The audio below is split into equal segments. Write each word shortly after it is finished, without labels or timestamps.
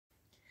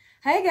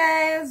Hi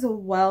guys,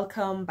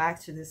 welcome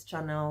back to this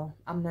channel.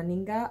 I'm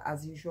Naninga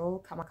as usual,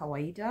 kama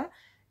kawaida,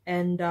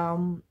 and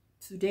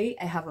today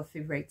I have a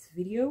favorite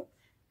video.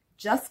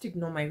 Just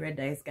ignore my red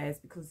eyes guys,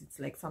 because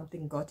it's like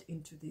something got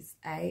into this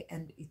eye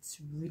and it's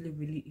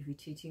really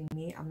irritating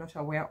me. I'm not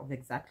aware of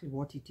exactly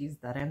what it is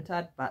that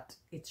entered, but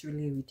it's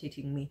really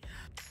irritating me.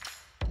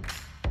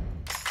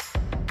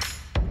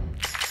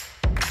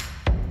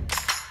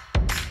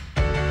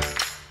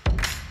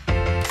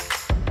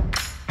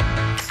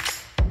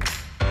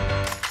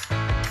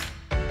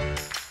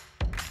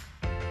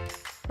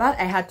 But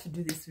I had to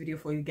do this video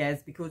for you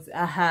guys because there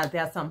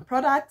are some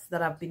products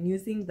that I've been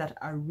using that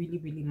are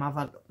really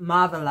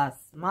marvelous,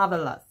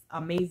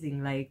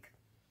 amazing. Like,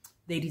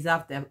 they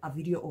deserve a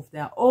video of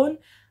their own.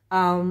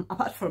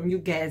 Apart from you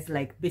guys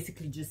like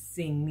basically just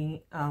seeing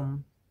me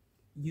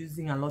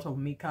using a lot of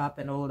makeup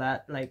and all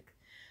that, like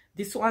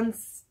this one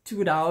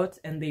stood out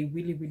and they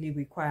really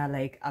require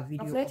like a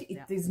video.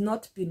 There's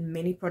not been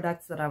many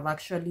products that I've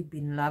actually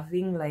been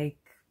loving, like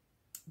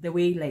the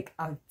way like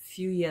a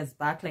few years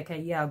back, like a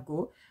year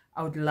ago,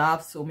 I would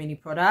love so many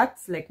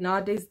products. Like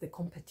nowadays the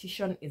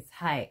competition is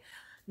high.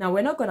 Now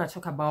we're not gonna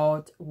talk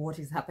about what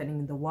is happening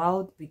in the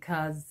world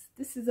because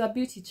this is a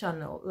beauty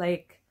channel.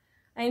 Like,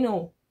 I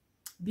know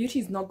beauty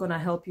is not gonna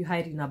help you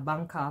hide in a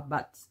bunker,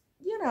 but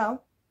you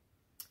know,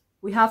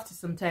 we have to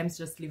sometimes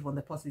just live on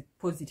the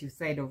positive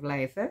side of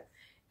life,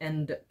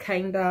 and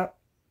kinda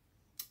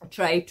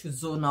try to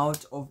zone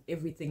out of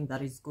everything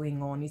that is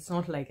going on. It's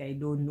not like I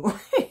don't know.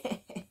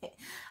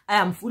 I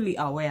am fully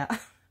aware.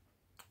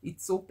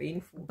 It's so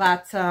painful.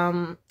 But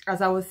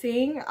as I was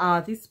saying,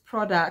 these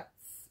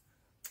products,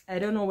 I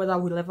don't know whether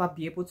we'll ever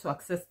be able to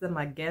access them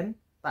again,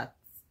 but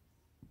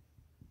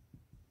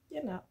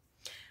you know,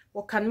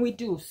 what can we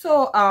do?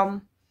 So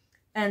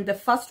and the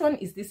first one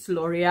is this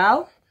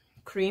L'Oreal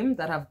cream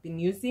that I've been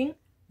using.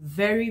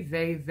 Very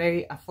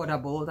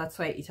affordable. That's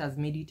why it has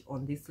made it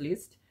on this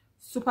list.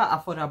 Super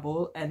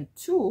affordable, and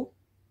two,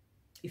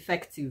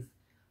 effective.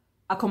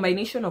 A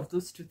combination of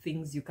those two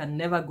things, you can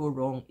never go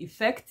wrong.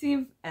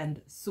 Effective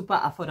and super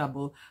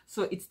affordable.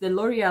 So it's the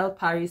L'Oreal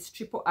Paris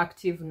Triple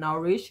Active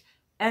Nourish,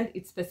 and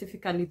it's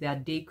specifically their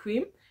day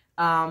cream.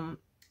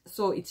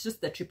 So it's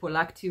just the Triple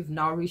Active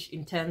Nourish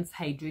Intense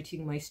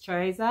Hydrating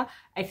Moisturizer.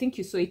 I think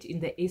you saw it in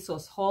the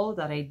ASOS haul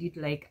that I did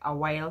like a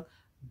while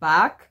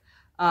back.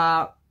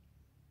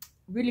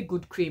 Really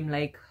good cream.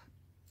 Like,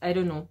 I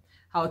don't know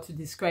how to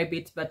describe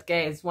it, but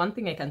guys, one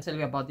thing I can tell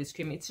you about this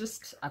cream, it's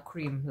just a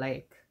cream,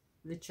 like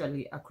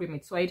literally a cream.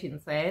 It's white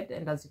inside,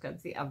 and as you can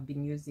see, I've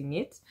been using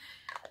it.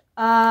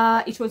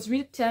 It was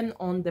written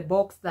on the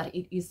box that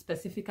it is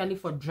specifically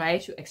for dry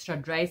to extra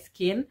dry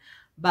skin,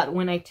 but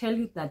when I tell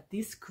you that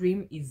this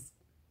cream is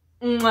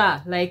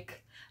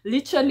like,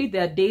 literally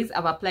there are days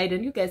I've applied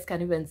and you guys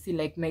can even see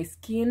like my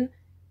skin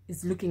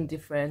is looking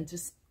different.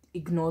 Just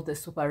ignore the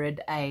super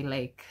red eye.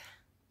 Like,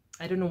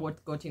 I don't know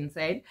what got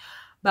inside,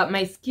 but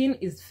my skin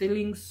is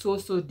feeling so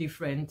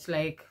different.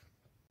 Like,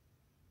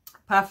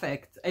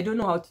 perfect. I don't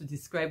know how to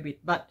describe it,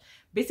 but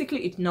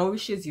basically it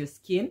nourishes your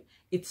skin.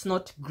 It's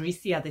not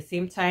greasy at the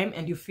same time,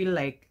 and you feel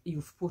like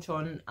you've put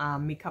on a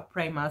makeup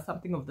primer,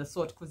 something of the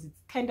sort, because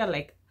it's kind of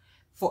like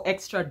for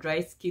extra dry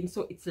skin.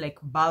 So it's like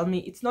balmy.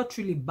 It's not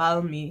really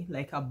balmy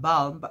like a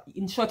balm, but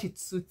in short, it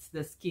suits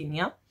the skin.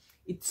 Yeah,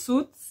 it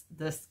suits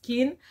the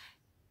skin.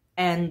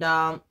 And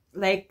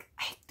like,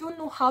 I don't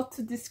know how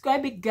to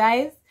describe it,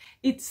 guys.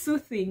 It's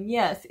soothing.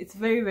 Yes, it's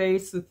very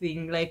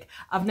soothing. Like,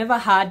 I've never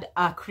had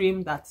a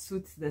cream that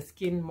suits the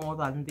skin more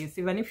than this.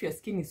 Even if your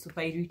skin is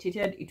super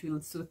irritated, it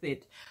will soothe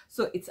it.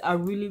 So it's a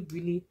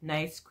really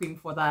nice cream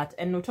for that.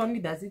 And not only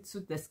does it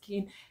soothe the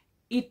skin,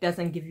 it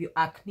doesn't give you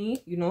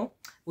acne. You know,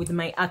 with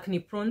my acne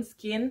prone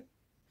skin,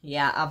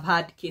 yeah, I've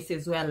had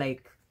cases where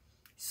like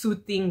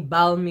soothing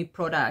balmy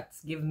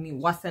products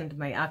worsened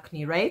my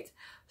acne, right?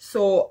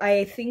 So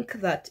I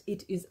think that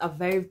it is a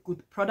very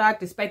good product,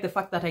 despite the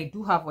fact that I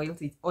do have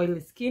oily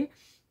skin.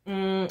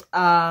 It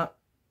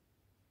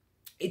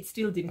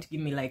still didn't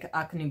give me like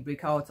acne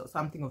breakouts or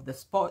something of the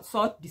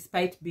sort,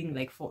 despite being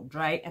like for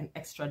dry and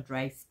extra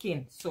dry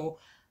skin. So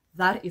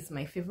that is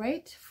my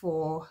favorite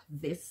for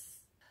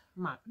this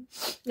month.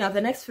 Now the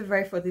next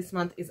favorite for this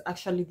month is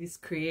actually this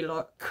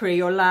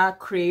Crayola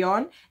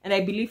crayon, and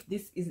I believe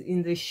this is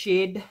in the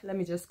shade, let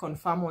me just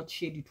confirm what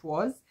shade it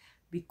was,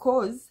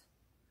 because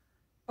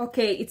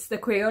okay, it's the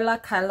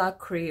Crayola color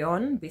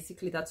crayon.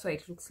 Basically that's why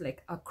it looks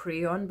like a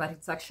crayon, but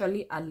it's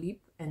actually a lip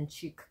and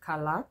cheek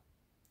color.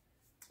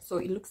 So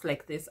it looks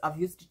like this. I've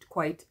used it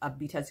quite a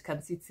bit. As you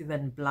can see, it's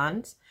even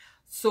blunt.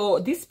 So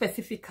this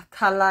specific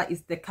color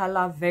is the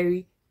color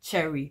Very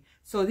Cherry.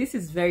 So this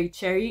is Very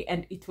Cherry,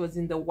 and it was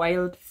in the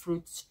Wild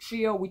Fruits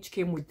trio, which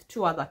came with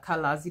two other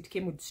colors. It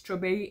came with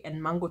Strawberry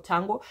and Mango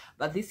Tango,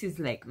 but this is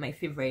like my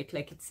favorite.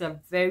 Like, it's a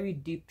very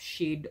deep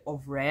shade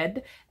of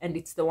red, and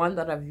it's the one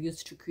that I've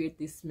used to create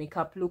this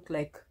makeup look,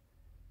 like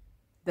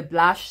the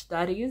blush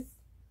that is.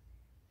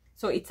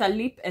 So it's a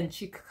lip and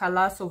cheek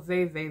color, so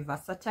very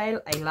versatile.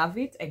 I love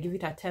it. I give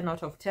it a 10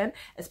 out of 10,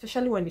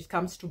 especially when it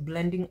comes to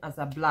blending as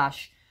a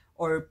blush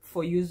or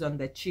for use on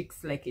the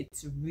cheeks. Like,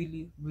 it's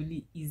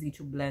really easy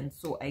to blend.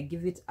 So I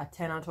give it a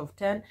 10 out of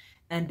 10,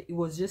 and it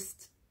was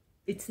just,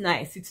 it's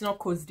nice. It's not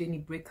caused any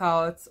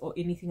breakouts or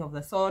anything of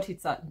the sort.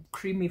 It's a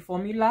creamy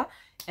formula,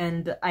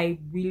 and I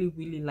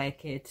really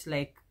like it.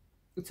 Like,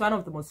 it's one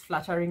of the most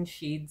flattering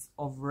shades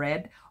of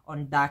red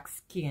on dark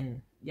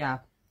skin. Yeah,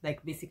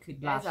 like basically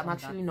blush. I'm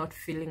actually not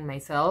feeling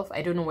myself.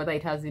 I don't know whether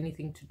it has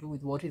anything to do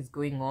with what is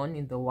going on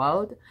in the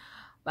world,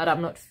 but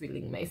I'm not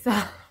feeling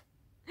myself.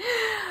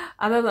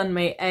 Other than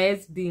my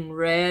eyes being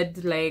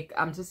red, like,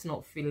 I'm just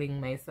not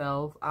feeling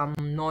myself. I'm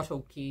not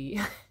okay.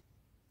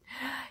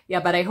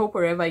 Yeah, but I hope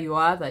wherever you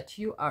are that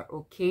you are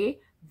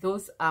okay.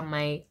 Those are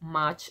my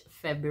March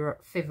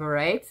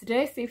favorites. Did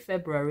I say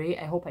February?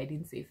 I hope I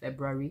didn't say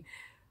February.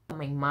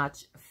 My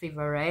March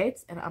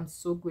favorites, and I'm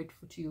so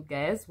grateful to you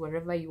guys,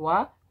 wherever you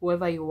are,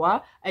 whoever you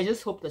are. I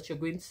just hope that you're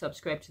going to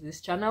subscribe to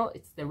this channel.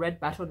 It's the red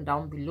button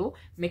down below.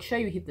 Make sure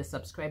you hit the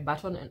subscribe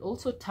button and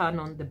also turn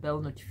on the bell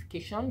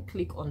notification.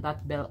 Click on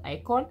that bell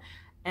icon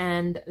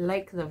and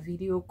like the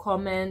video,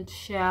 comment,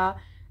 share,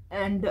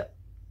 and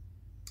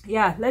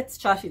yeah, let's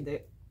chat in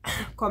the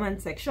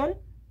comment section,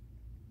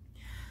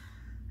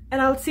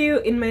 and I'll see you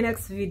in my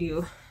next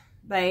video.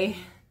 Bye.